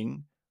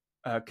intriguing,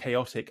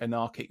 chaotic,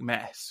 anarchic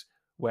mess,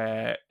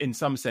 where in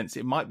some sense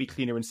it might be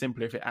cleaner and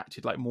simpler if it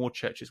acted like more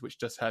churches, which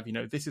just have, you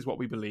know, this is what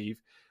we believe,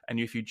 and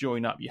if you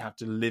join up, you have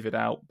to live it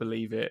out,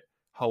 believe it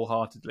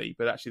wholeheartedly.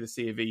 But actually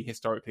the COV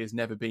historically has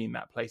never been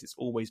that place. It's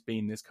always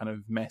been this kind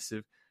of mess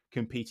of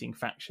competing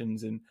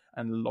factions and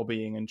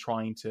lobbying and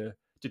trying to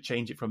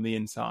change it from the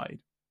inside.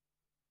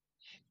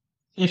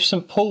 If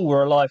St. Paul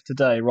were alive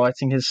today,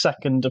 writing his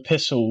second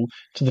epistle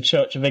to the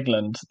Church of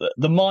England,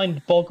 the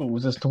mind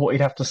boggles as to what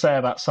he'd have to say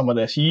about some of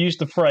this. You used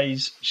the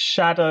phrase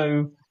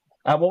shadow...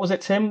 what was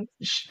it, Tim?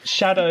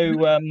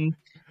 Shadow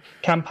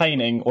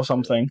campaigning or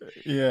something.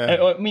 Yeah.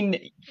 I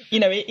mean,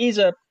 it is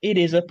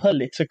a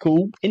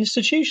political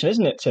institution,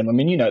 isn't it, Tim? I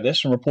mean, you know this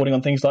from reporting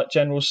on things like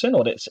General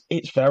Synod.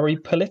 It's very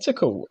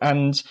political,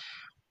 and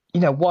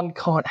one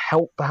can't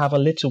help but have a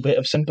little bit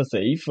of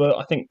sympathy for,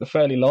 I think, the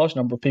fairly large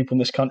number of people in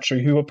this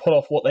country who are put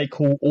off what they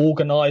call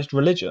organised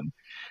religion.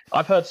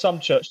 I've heard some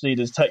church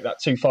leaders take that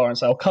too far and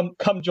say, "Oh,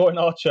 come join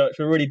our church.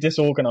 We're really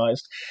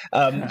disorganised.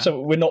 So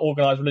we're not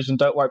organised religion.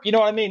 Don't worry." You know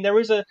what I mean? There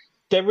is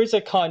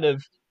a kind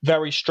of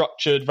very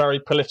structured, very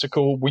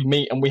political. We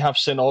meet and we have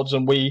synods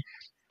and we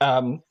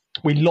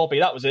lobby.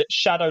 That was it.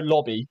 Shadow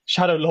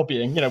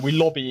lobbying. We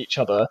lobby each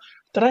other.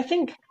 But I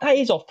think that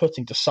is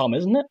off-putting to some,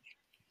 isn't it?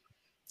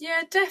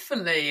 Yeah,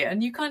 definitely.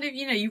 And you kind of,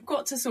 you've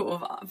got to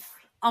sort of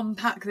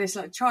unpack this,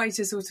 like try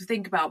to sort of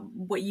think about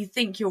what you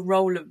think your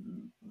role of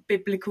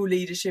biblical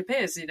leadership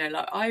is.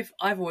 Like I've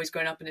always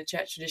grown up in a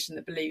church tradition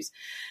that believes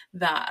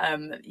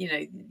that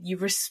you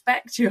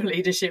respect your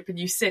leadership and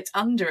you sit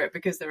under it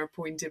because they're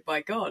appointed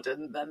by God,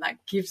 and then that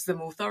gives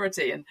them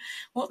authority. And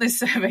what this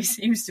survey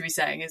seems to be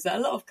saying is that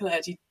a lot of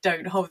clergy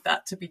don't hold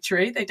that to be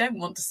true. They don't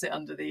want to sit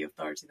under the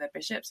authority of their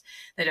bishops.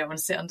 They don't want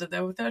to sit under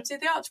the authority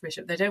of the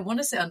archbishop. They don't want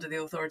to sit under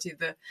the authority of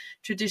the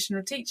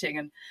traditional teaching.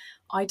 And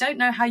I don't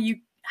know how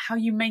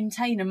you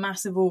maintain a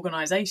massive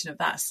organisation of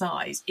that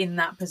size in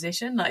that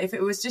position. Like if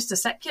it was just a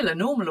secular,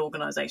 normal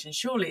organisation,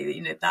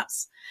 surely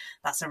that's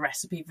a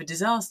recipe for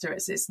disaster.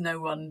 It's no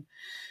one,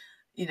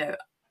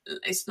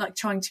 it's like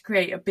trying to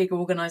create a big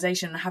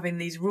organisation and having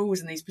these rules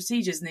and these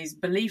procedures and these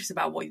beliefs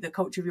about what the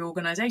culture of your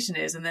organisation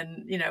is, and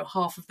then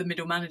half of the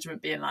middle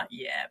management being like,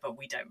 yeah, but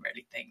we don't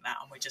really think that,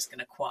 and we're just going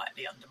to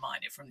quietly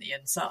undermine it from the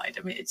inside.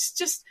 I mean,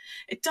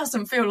 it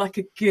doesn't feel like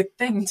a good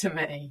thing to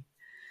me.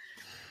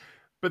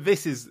 But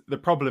this is the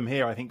problem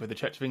here, I think, with the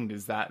Church of England,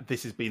 is that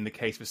this has been the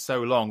case for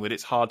so long that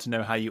it's hard to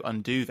know how you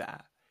undo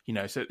that.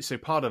 So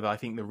part of, I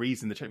think, the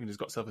reason the Church of England has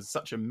got itself in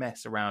such a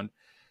mess around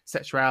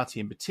sexuality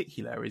in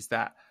particular is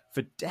that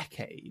for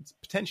decades,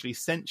 potentially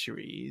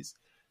centuries,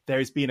 there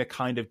has been a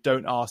kind of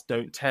don't ask,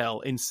 don't tell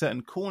in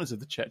certain corners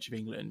of the Church of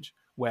England,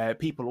 where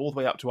people all the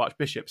way up to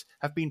archbishops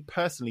have been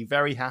personally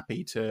very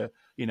happy to,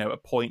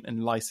 appoint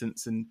and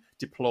license and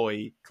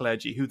deploy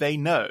clergy who they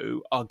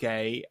know are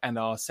gay and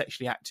are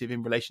sexually active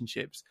in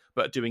relationships,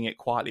 but doing it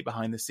quietly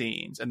behind the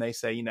scenes. And they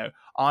say,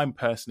 I'm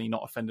personally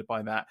not offended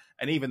by that.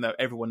 And even though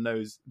everyone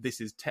knows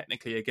this is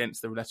technically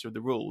against the letter of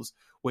the rules,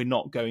 we're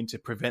not going to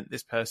prevent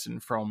this person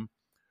from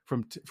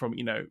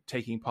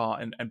taking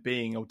part and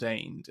being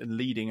ordained and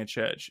leading a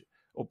church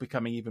or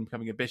becoming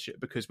a bishop,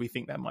 because we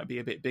think that might be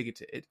a bit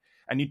bigoted.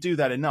 And you do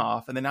that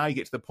enough, and then now you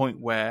get to the point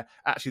where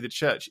actually the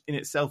church in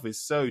itself is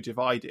so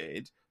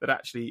divided that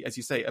actually, as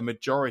you say, a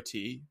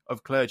majority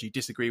of clergy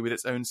disagree with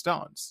its own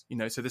stance.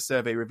 So the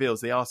survey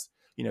reveals, they ask,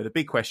 the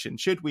big question,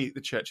 should we,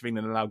 the Church of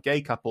England, allow gay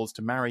couples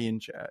to marry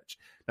in church?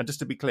 Now, just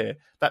to be clear,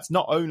 that's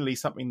not only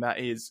something that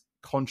is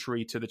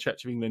contrary to the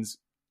Church of England's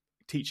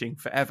teaching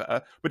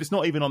forever, but it's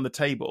not even on the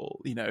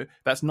table.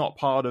 That's not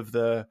part of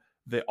the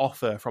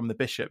offer from the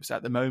bishops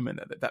at the moment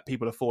that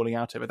people are falling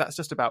out over. That's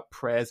just about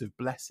prayers of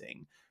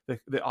blessing.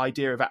 The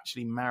idea of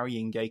actually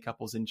marrying gay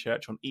couples in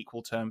church on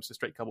equal terms to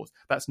straight couples,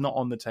 that's not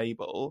on the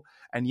table.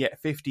 And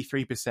yet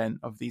 53%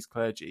 of these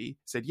clergy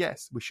said,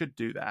 yes, we should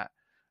do that.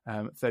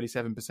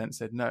 37%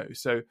 said no.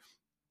 So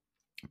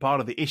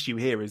part of the issue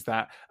here is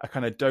that a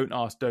kind of don't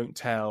ask, don't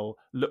tell,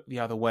 look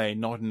the other way,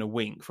 nod and a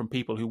wink from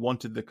people who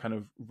wanted the kind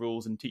of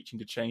rules and teaching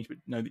to change, but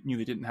knew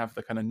they didn't have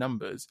the kind of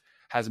numbers,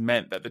 has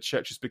meant that the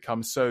church has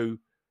become so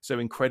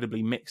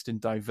incredibly mixed and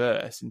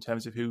diverse in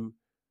terms of who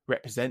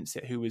represents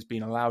it, who has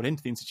been allowed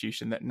into the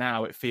institution, that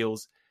now it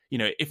feels,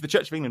 if the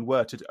Church of England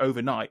were to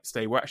overnight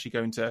say, we're actually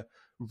going to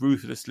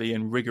ruthlessly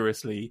and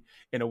rigorously,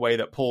 in a way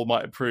that Paul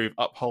might approve,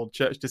 uphold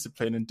church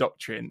discipline and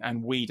doctrine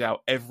and weed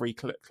out every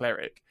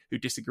cleric who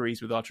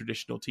disagrees with our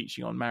traditional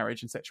teaching on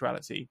marriage and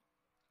sexuality,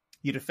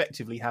 you'd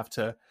effectively have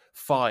to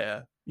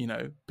fire,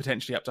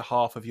 potentially up to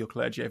half of your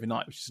clergy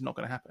overnight, which is not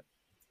going to happen.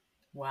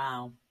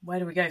 Wow. Where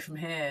do we go from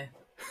here?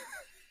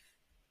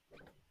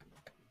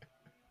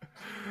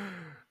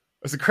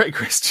 That's a great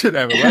question,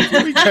 Emma. Where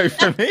do we go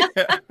from here?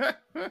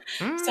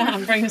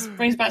 Sam,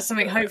 brings back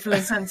something hopeful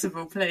and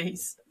sensible,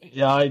 please.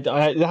 Yeah,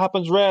 it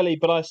happens rarely,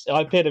 but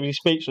I appear to be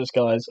speechless,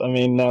 guys. I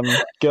mean,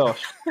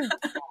 gosh.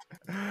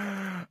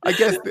 I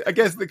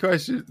guess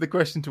the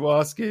question to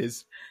ask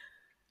is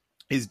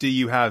do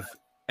you have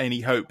any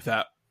hope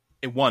that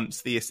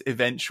once the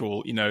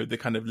eventual, the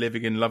kind of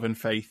living in love and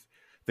faith,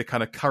 the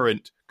kind of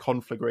current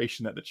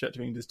conflagration that the Church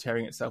of England is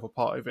tearing itself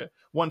apart over,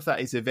 once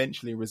that is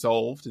eventually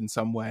resolved in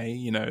some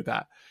way,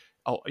 that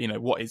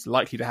what is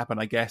likely to happen,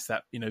 I guess,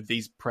 that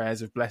these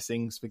prayers of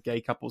blessings for gay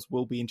couples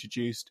will be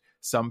introduced.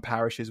 Some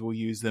parishes will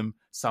use them,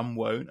 some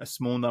won't. A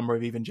small number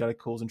of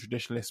evangelicals and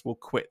traditionalists will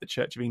quit the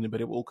Church of England,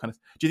 but it will do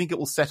you think it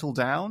will settle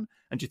down?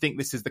 And do you think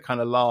this is the kind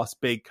of last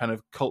big kind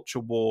of culture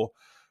war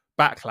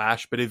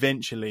backlash, but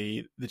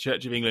eventually the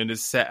Church of England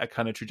has set a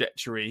kind of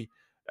trajectory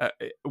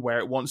where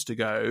it wants to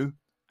go,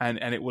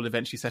 and it will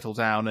eventually settle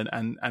down,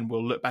 and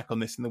we'll look back on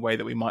this in the way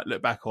that we might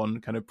look back on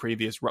kind of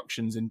previous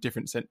ructions in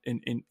different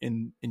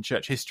in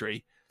church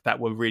history that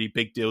were really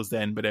big deals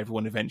then, but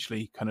everyone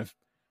eventually kind of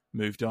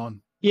moved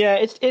on. Yeah,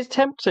 it's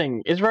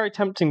tempting. It's very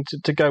tempting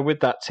to go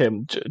with that,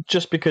 Tim,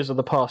 just because of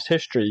the past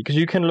history. Because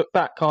you can look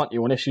back, can't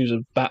you, on issues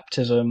of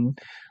baptism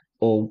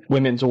or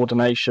women's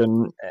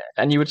ordination,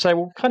 and you would say,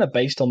 well, kind of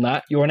based on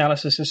that, your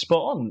analysis is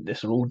spot on.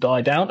 This will all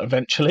die down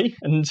eventually,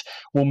 and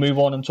we'll move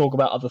on and talk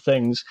about other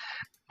things.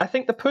 I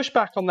think the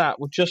pushback on that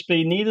would just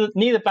be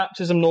neither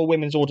baptism nor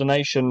women's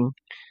ordination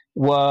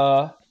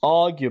were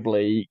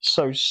arguably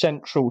so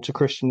central to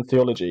Christian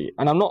theology.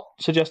 And I'm not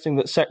suggesting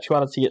that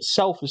sexuality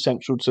itself is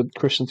central to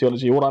Christian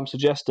theology. What I'm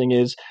suggesting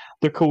is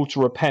the call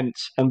to repent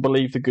and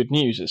believe the good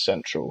news is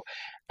central.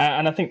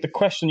 And I think the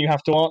question you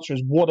have to answer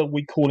is, what are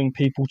we calling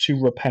people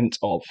to repent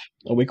of?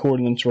 Are we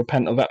calling them to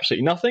repent of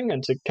absolutely nothing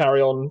and to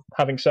carry on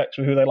having sex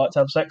with who they like to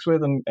have sex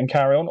with and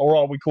carry on? Or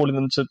are we calling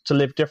them to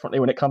live differently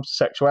when it comes to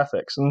sexual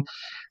ethics? And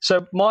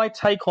so my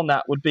take on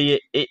that would be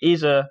it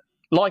is a,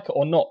 like it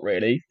or not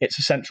really, it's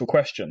a central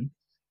question.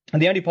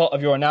 And the only part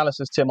of your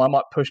analysis, Tim, I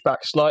might push back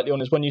slightly on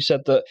is when you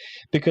said that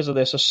because of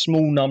this, a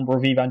small number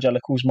of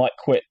evangelicals might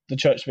quit the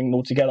Church of England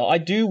altogether. I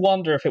do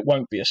wonder if it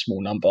won't be a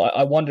small number.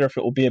 I wonder if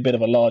it will be a bit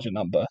of a larger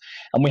number.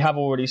 And we have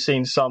already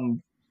seen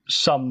some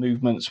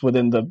movements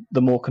within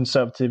the more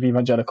conservative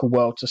evangelical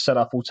world to set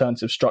up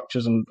alternative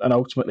structures and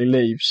ultimately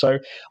leave. So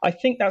I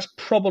think that's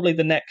probably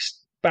the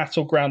next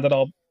battleground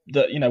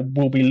that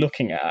we'll be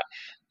looking at,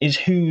 is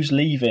who's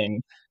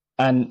leaving.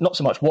 And not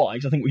so much why,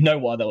 because I think we know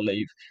why they'll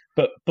leave,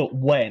 but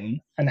when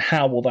and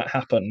how will that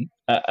happen?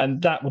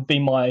 And that would be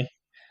my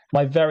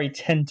very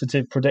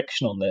tentative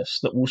prediction on this,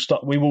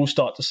 that we will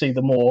start to see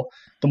the more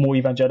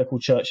evangelical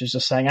churches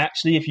just saying,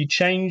 actually, if you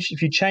change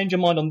your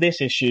mind on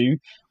this issue,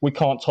 we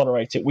can't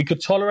tolerate it. We could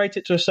tolerate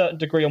it to a certain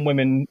degree on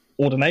women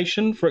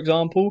ordination, for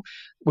example.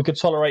 We could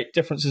tolerate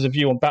differences of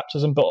view on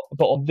baptism, but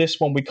on this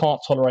one, we can't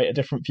tolerate a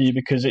different view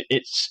because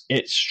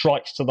it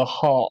strikes to the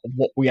heart of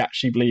what we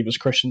actually believe as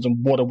Christians and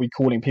what are we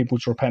calling people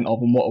to repent of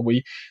and what are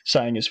we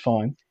saying is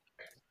fine.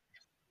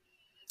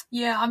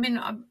 Yeah, I mean,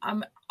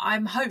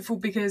 I'm hopeful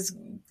because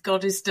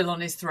God is still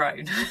on his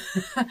throne,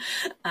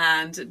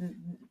 and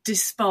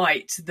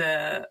despite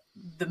the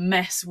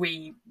mess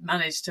we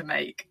managed to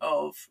make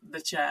of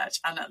the church,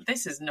 and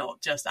this is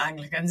not just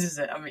Anglicans, is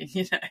it? I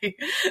mean,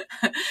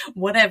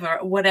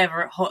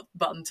 whatever hot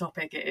button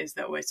topic it is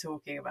that we're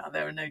talking about,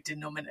 there are no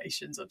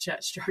denominations or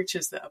church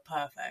structures that are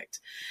perfect.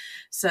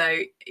 So,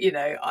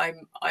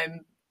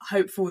 I'm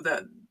hopeful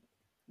that.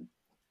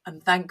 I'm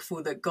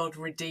thankful that God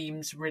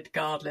redeems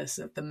regardless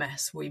of the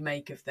mess we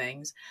make of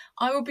things.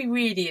 I will be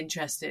really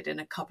interested in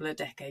a couple of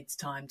decades'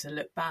 time to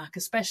look back,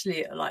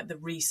 especially at like the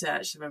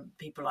research from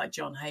people like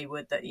John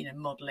Hayward that,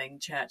 modelling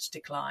church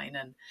decline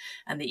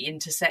and the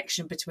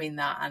intersection between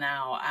that and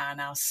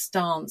our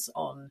stance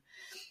on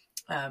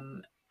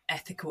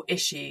ethical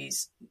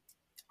issues.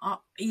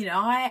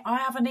 I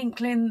have an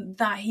inkling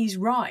that he's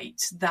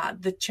right,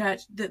 that the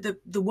church, that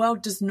the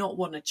world does not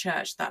want a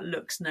church that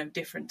looks no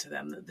different to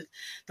them, that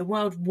the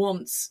world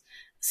wants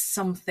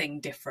something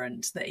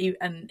different,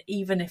 and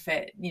even if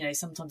it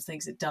sometimes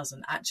thinks it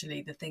doesn't,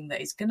 actually the thing that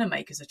is going to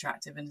make us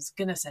attractive and is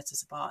going to set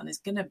us apart and is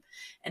going to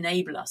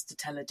enable us to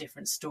tell a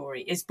different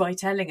story is by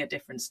telling a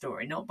different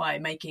story, not by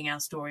making our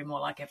story more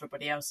like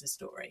everybody else's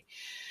story.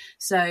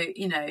 So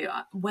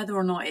whether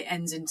or not it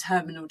ends in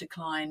terminal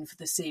decline for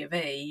the C of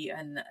E,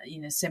 and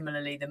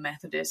similarly the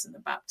Methodist and the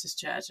Baptist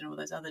Church and all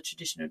those other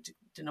traditional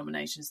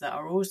denominations that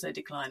are also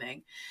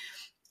declining,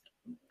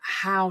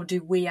 how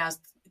do we as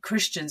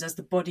Christians, as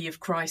the body of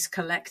Christ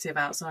collective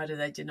outside of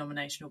their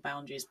denominational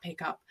boundaries, pick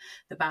up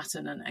the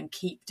baton and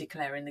keep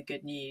declaring the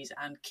good news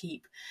and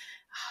keep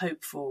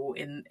hopeful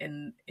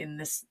in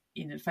this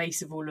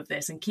face of all of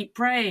this, and keep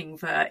praying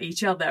for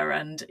each other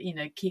and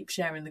keep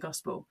sharing the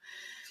gospel.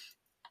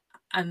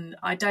 And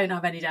I don't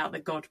have any doubt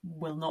that God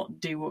will not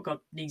do what God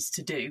needs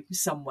to do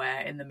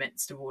somewhere in the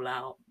midst of all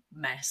our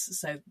mess.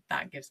 So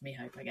that gives me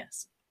hope, I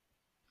guess.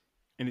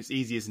 And it's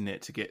easy, isn't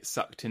it, to get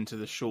sucked into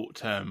the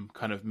short-term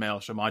kind of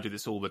maelstrom. I do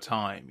this all the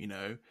time,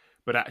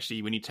 But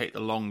actually, when you take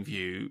the long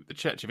view, the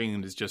Church of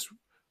England is just,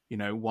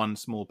 one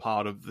small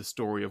part of the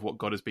story of what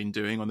God has been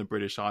doing on the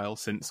British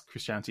Isles since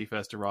Christianity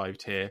first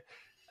arrived here.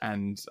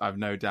 And I've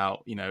no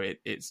doubt,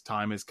 its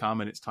time has come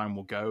and its time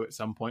will go at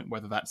some point,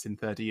 whether that's in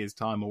 30 years'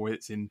 time or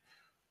it's in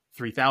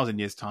 3,000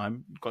 years'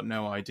 time. Got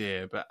no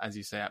idea. But as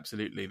you say,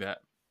 absolutely, that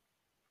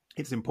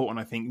it's important,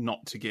 I think,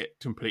 not to get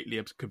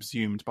completely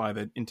consumed by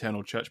the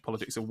internal church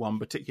politics of one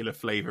particular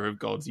flavour of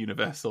God's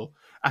universal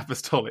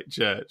apostolic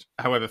church,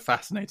 however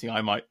fascinating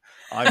I might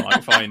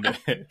find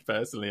it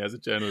personally as a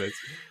journalist.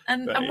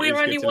 And we're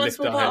only one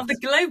small part of the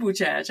global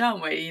church,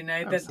 aren't we?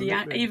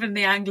 Even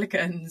the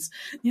Anglicans,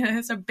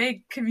 there's a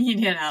big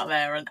communion out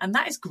there, and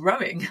that is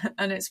growing,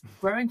 and it's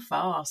growing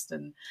fast.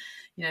 And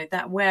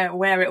that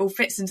where it all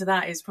fits into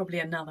that is probably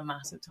another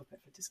massive topic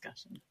for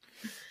discussion.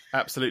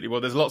 Absolutely.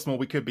 Well, there's lots more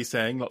we could be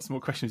saying, lots more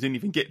questions we didn't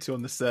even get to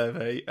on the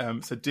survey.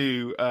 So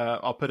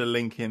I'll put a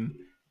link in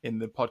in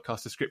the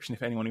podcast description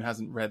if anyone who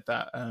hasn't read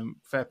that.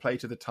 Fair play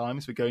to the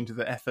Times for going to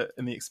the effort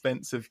and the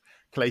expense of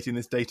collating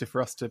this data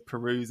for us to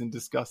peruse and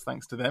discuss.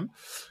 Thanks to them.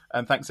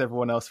 And thanks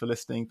everyone else for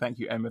listening. Thank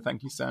you, Emma.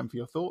 Thank you, Sam, for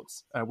your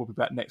thoughts. We'll be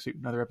back next week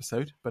with another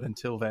episode. But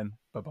until then,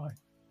 bye-bye.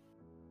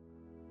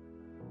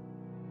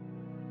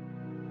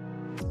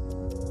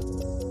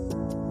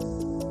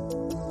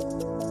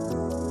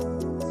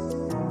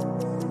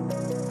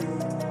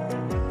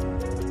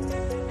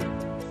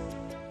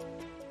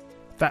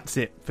 That's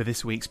it for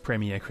this week's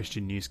Premier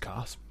Christian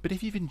Newscast. But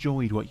if you've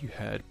enjoyed what you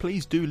heard,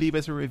 please do leave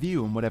us a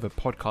review on whatever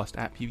podcast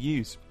app you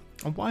use.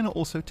 And why not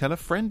also tell a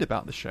friend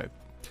about the show?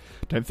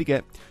 Don't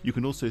forget, you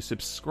can also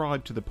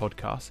subscribe to the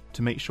podcast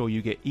to make sure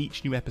you get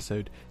each new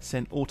episode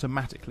sent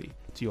automatically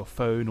to your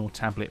phone or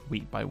tablet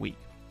week by week.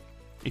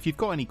 If you've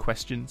got any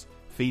questions,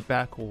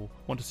 feedback, or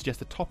want to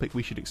suggest a topic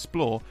we should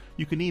explore,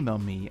 you can email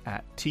me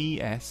at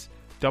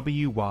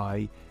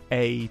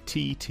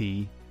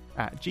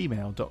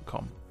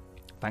tswyatt@gmail.com.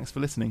 Thanks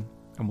for listening,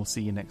 and we'll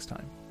see you next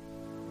time.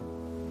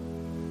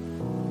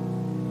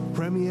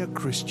 Premier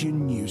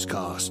Christian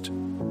Newscast.